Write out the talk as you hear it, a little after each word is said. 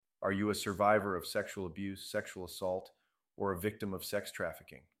Are you a survivor of sexual abuse, sexual assault, or a victim of sex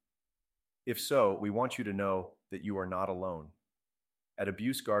trafficking? If so, we want you to know that you are not alone. At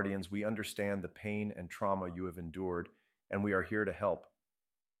Abuse Guardians, we understand the pain and trauma you have endured, and we are here to help.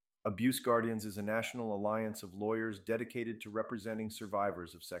 Abuse Guardians is a national alliance of lawyers dedicated to representing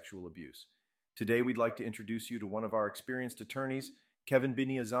survivors of sexual abuse. Today, we'd like to introduce you to one of our experienced attorneys, Kevin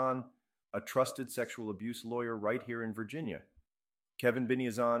Biniazan, a trusted sexual abuse lawyer right here in Virginia. Kevin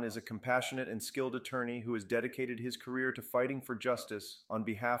Biniazan is a compassionate and skilled attorney who has dedicated his career to fighting for justice on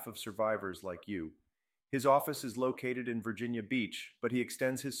behalf of survivors like you. His office is located in Virginia Beach, but he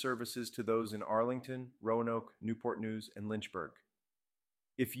extends his services to those in Arlington, Roanoke, Newport News, and Lynchburg.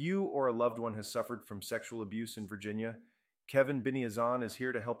 If you or a loved one has suffered from sexual abuse in Virginia, Kevin Biniazan is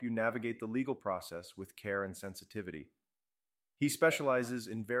here to help you navigate the legal process with care and sensitivity. He specializes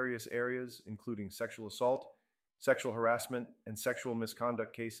in various areas, including sexual assault, sexual harassment, and sexual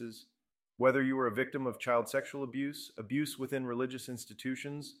misconduct cases. Whether you are a victim of child sexual abuse, abuse within religious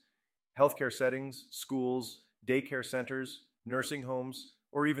institutions, healthcare settings, schools, daycare centers, nursing homes,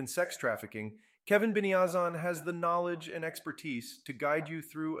 or even sex trafficking, Kevin Biniazan has the knowledge and expertise to guide you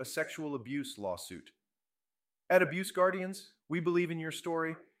through a sexual abuse lawsuit. At Abuse Guardians, we believe in your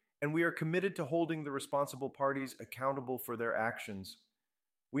story, and we are committed to holding the responsible parties accountable for their actions.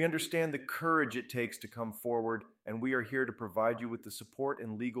 We understand the courage it takes to come forward, and we are here to provide you with the support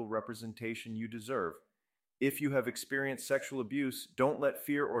and legal representation you deserve. If you have experienced sexual abuse, don't let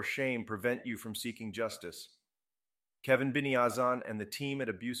fear or shame prevent you from seeking justice. Kevin Biniazan and the team at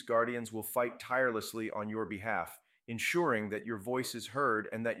Abuse Guardians will fight tirelessly on your behalf, ensuring that your voice is heard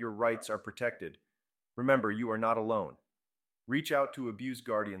and that your rights are protected. Remember, you are not alone. Reach out to Abuse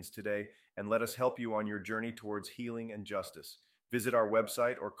Guardians today and let us help you on your journey towards healing and justice. Visit our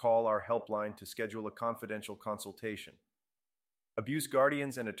website or call our helpline to schedule a confidential consultation. Abuse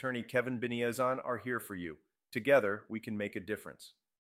Guardians and attorney Kevin Biniazan are here for you. Together, we can make a difference.